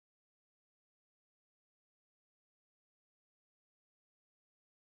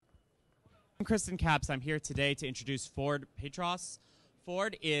I'm Kristen Capps. I'm here today to introduce Ford Peatross.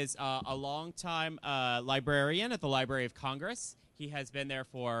 Ford is a longtime librarian at the Library of Congress. He has been there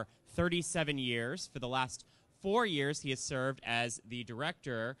for 37 years. For the last 4 years, he has served as the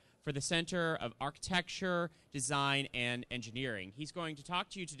director for the Center of Architecture, Design, and Engineering. He's going to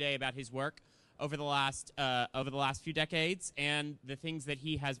talk to you today about his work over the last few decades and the things that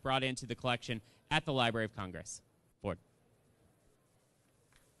he has brought into the collection at the Library of Congress. Ford.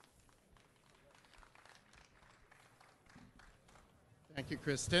 Thank you,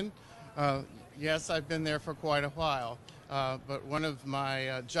 Kristen. Yes, I've been there for quite a while, but one of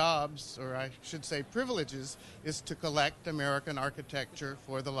my jobs, or I should say privileges, is to collect American architecture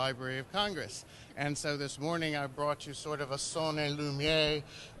for the Library of Congress. And so this morning I brought you sort of a son et lumiere,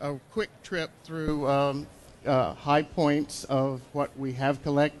 a quick trip through high points of what we have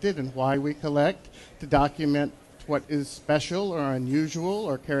collected and why we collect, to document what is special or unusual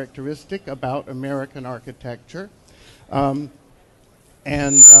or characteristic about American architecture.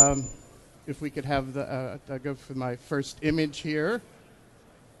 If we could have the, I'll go for my first image here.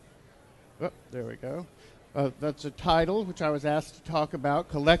 Oh, there we go. That's a title which I was asked to talk about,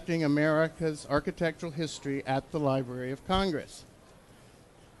 Collecting America's Architectural History at the Library of Congress.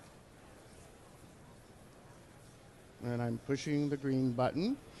 And I'm pushing the green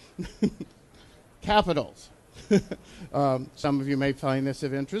button. Capitals. Some of you may find this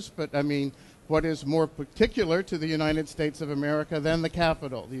of interest, but I mean, what is more particular to the United States of America than the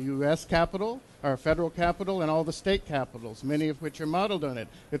Capitol? The U.S. Capitol, our federal capital, and all the state capitals, many of which are modeled on it.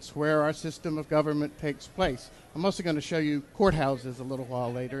 It's where our system of government takes place. I'm also going to show you courthouses a little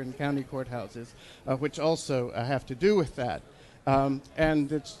while later, and county courthouses, which also have to do with that.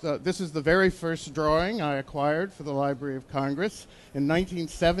 This is the very first drawing I acquired for the Library of Congress in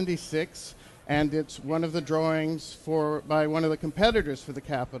 1976. And it's one of the drawings by one of the competitors for the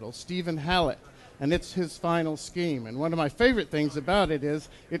Capitol, Stephen Hallett, and it's his final scheme. And one of my favorite things about it is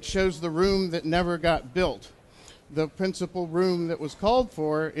it shows the room that never got built. The principal room that was called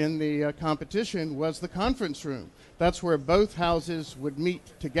for in the competition was the conference room. That's where both houses would meet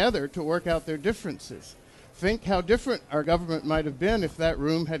together to work out their differences. Think how different our government might have been if that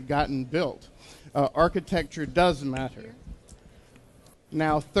room had gotten built. Architecture does matter.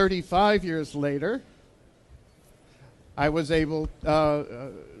 Now, 35 years later, I was able,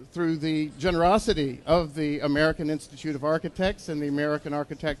 through the generosity of the American Institute of Architects and the American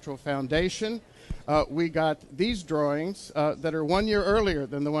Architectural Foundation, we got these drawings that are 1 year earlier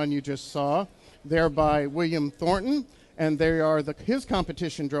than the one you just saw. They're by William Thornton, and they are his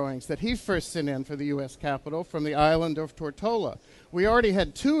competition drawings that he first sent in for the U.S. Capitol from the island of Tortola. We already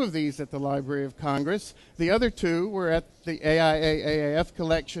had 2 of these at the Library of Congress. The other 2 were at the AIA-AAF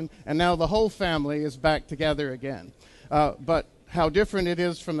collection, and now the whole family is back together again. But how different it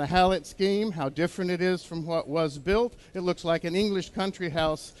is from the Hallett scheme, how different it is from what was built. It looks like an English country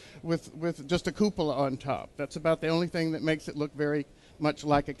house with just a cupola on top. That's about the only thing that makes it look very much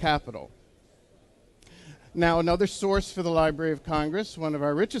like a capitol. Now, another source for the Library of Congress, one of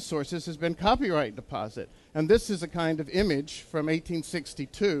our richest sources, has been copyright deposit. And this is a kind of image from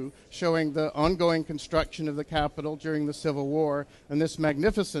 1862 showing the ongoing construction of the Capitol during the Civil War, and this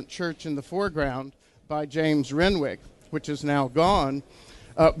magnificent church in the foreground by James Renwick, which is now gone.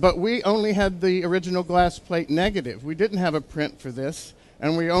 But we only had the original glass plate negative. We didn't have a print for this,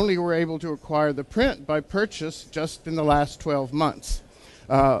 and we only were able to acquire the print by purchase just in the last 12 months.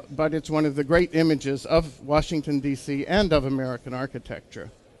 But it's one of the great images of Washington, D.C. and of American architecture.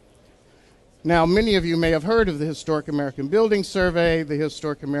 Now, many of you may have heard of the Historic American Building Survey, the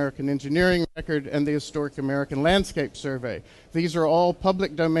Historic American Engineering Record, and the Historic American Landscape Survey. These are all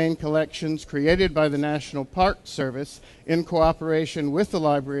public domain collections created by the National Park Service in cooperation with the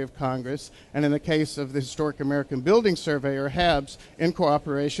Library of Congress, and in the case of the Historic American Building Survey, or FHABS, in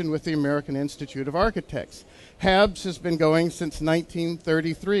cooperation with the American Institute of Architects. FHABS has been going since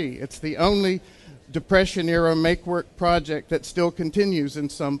 1933. It's the only Depression-era make-work project that still continues in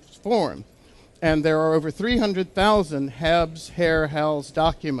some form. And there are over 300,000 FHABS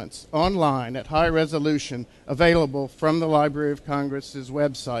documents online at high resolution available from the Library of Congress's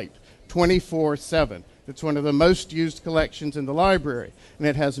website 24/7. It's one of the most used collections in the library. And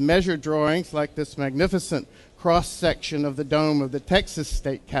it has measured drawings like this magnificent cross-section of the dome of the Texas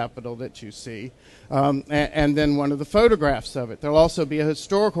State Capitol that you see, and then one of the photographs of it. There'll also be a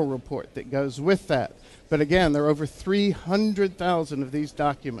historical report that goes with that. But again, there are over 300,000 of these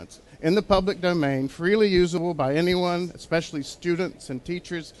documents in the public domain, freely usable by anyone, especially students and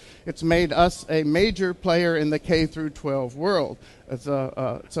teachers. It's made us a major player in the K through 12 world.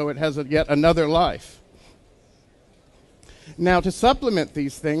 So it has yet another life. Now, to supplement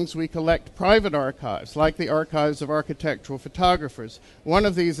these things, we collect private archives, like the archives of architectural photographers. One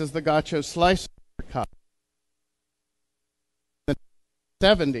of these is the Gotcho Slicer archive in the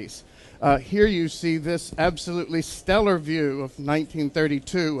 70s. Here you see this absolutely stellar view of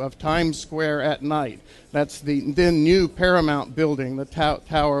 1932 of Times Square at night. That's the then new Paramount building, the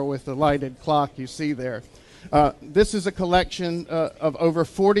tower with the lighted clock you see there. This is a collection of over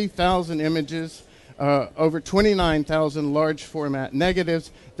 40,000 images, over 29,000 large format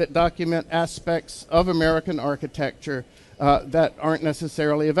negatives that document aspects of American architecture that aren't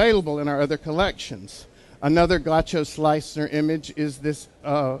necessarily available in our other collections. Another Gotcho Slicer image is this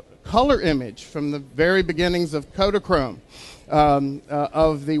color image from the very beginnings of Kodachrome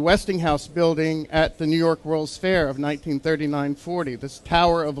of the Westinghouse building at the New York World's Fair of 1939-40, this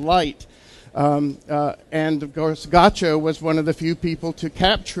Tower of Light. And of course, Gotcho was one of the few people to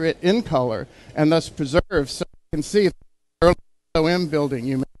capture it in color and thus preserve. So you can see the early OM building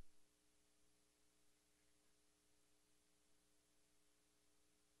you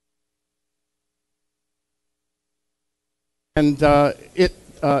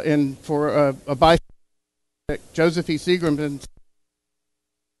and for a by Joseph E. Seagram,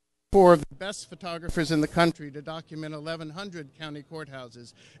 four of the best photographers in the country to document 1,100 county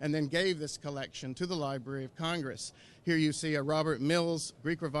courthouses, and then gave this collection to the Library of Congress. Here you see a Robert Mills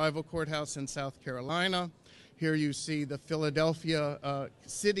Greek Revival courthouse in South Carolina. Here you see the Philadelphia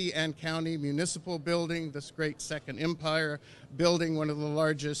City and County Municipal Building, this great Second Empire building, one of the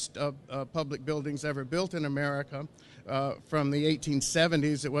largest public buildings ever built in America. From the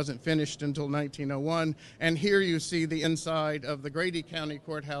 1870s. It wasn't finished until 1901. And here you see the inside of the Grady County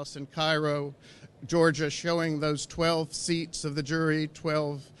Courthouse in Cairo, Georgia, showing those 12 seats of the jury,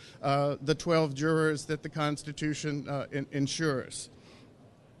 the 12 jurors that the Constitution ensures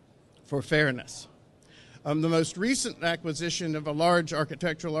for fairness. The most recent acquisition of a large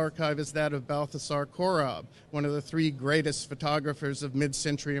architectural archive is that of Balthasar Korab, one of the three greatest photographers of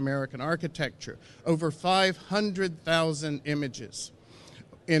mid-century American architecture. Over 500,000 images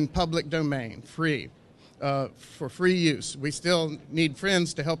in public domain, free, for free use. We still need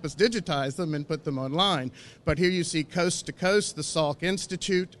friends to help us digitize them and put them online. But here you see Coast to Coast, the Salk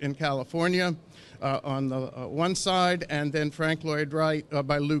Institute in California, on the one side, and then Frank Lloyd Wright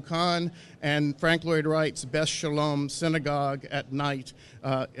by Lou Kahn, and Frank Lloyd Wright's Beth Shalom Synagogue at night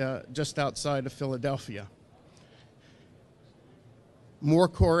just outside of Philadelphia. More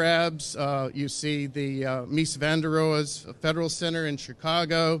Korabs, you see the Mies van der Rohe's Federal Center in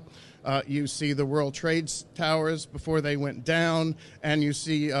Chicago. You see the World Trade Towers before they went down, and you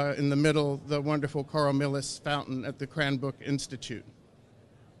see in the middle the wonderful Carl Millis fountain at the Cranbrook Institute.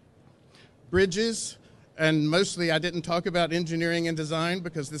 Bridges, and mostly I didn't talk about engineering and design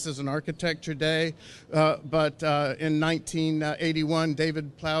because this is an architecture day, but in 1981,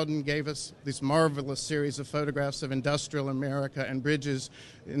 David Plowden gave us this marvelous series of photographs of industrial America and bridges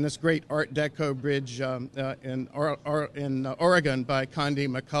in this great Art Deco bridge in Oregon by Condi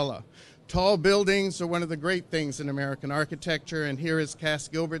McCullough. Tall buildings are one of the great things in American architecture, and here is Cass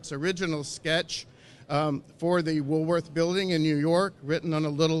Gilbert's original sketch for the Woolworth Building in New York, written on a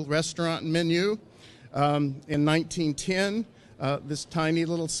little restaurant menu. In 1910, this tiny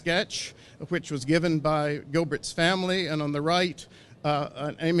little sketch, which was given by Gilbert's family, and on the right,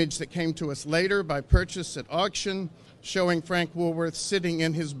 an image that came to us later by purchase at auction, showing Frank Woolworth sitting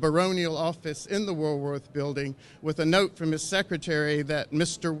in his baronial office in the Woolworth Building with a note from his secretary that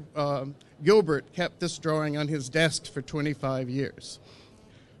Mr. Gilbert kept this drawing on his desk for 25 years.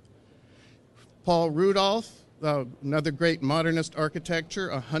 Paul Rudolph, another great modernist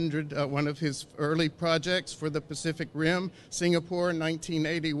architecture, one of his early projects for the Pacific Rim, Singapore,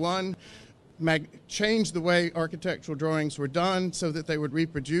 1981, changed the way architectural drawings were done so that they would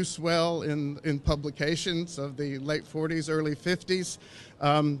reproduce well in publications of the late 40s, early 50s.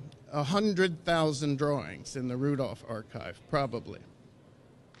 100,000 drawings in the Rudolph archive, probably.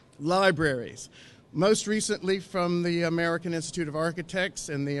 Libraries. Most recently from the American Institute of Architects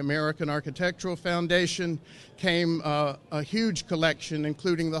and the American Architectural Foundation came a huge collection,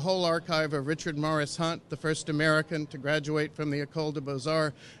 including the whole archive of Richard Morris Hunt, the first American to graduate from the École des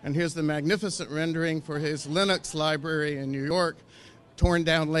Beaux-Arts. And here's the magnificent rendering for his Lenox Library in New York, torn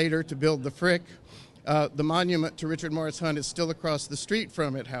down later to build the Frick. The monument to Richard Morris Hunt is still across the street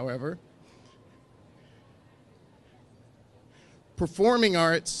from it, however. Performing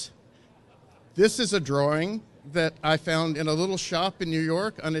arts. This is a drawing that I found in a little shop in New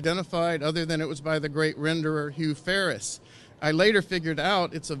York, unidentified other than it was by the great renderer Hugh Ferris. I later figured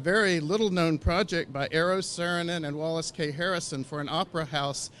out it's a very little-known project by Eros Saarinen and Wallace K. Harrison for an opera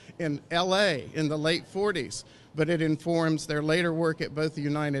house in L.A. in the late 40s, but it informs their later work at both the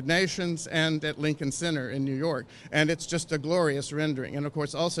United Nations and at Lincoln Center in New York. And it's just a glorious rendering, and of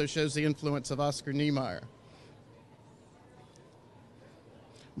course also shows the influence of Oscar Niemeyer.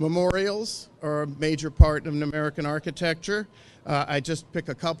 Memorials are a major part of American architecture. I just pick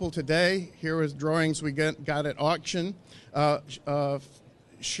a couple today. Here are drawings we got at auction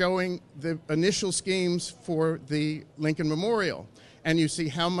showing the initial schemes for the Lincoln Memorial. And you see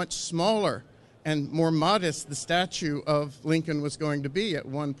how much smaller and more modest the statue of Lincoln was going to be at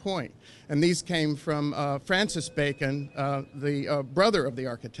one point. And these came from Francis Bacon, the brother of the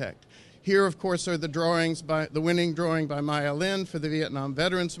architect. Here, of course, are the drawings the winning drawing by Maya Lin for the Vietnam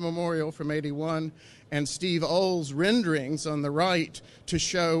Veterans Memorial from '81, and Steve Oll's renderings on the right to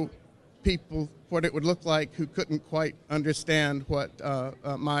show people what it would look like who couldn't quite understand what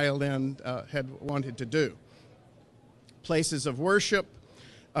Maya Lin had wanted to do. Places of worship.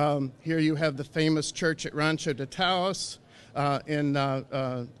 Here you have the famous church at Rancho de Taos in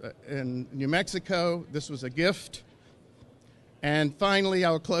New Mexico. This was a gift. And finally,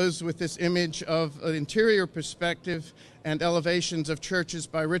 I'll close with this image of an interior perspective and elevations of churches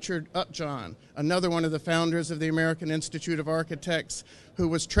by Richard Upjohn, another one of the founders of the American Institute of Architects, who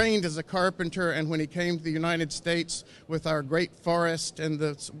was trained as a carpenter, and when he came to the United States with our great forest and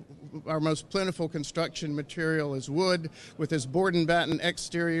our most plentiful construction material is wood, with his board and batten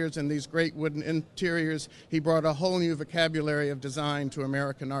exteriors and these great wooden interiors, he brought a whole new vocabulary of design to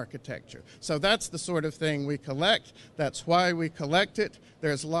American architecture. So that's the sort of thing we collect. That's why we collect it.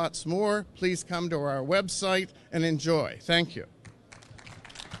 There's lots more. Please come to our website and enjoy. Thank you.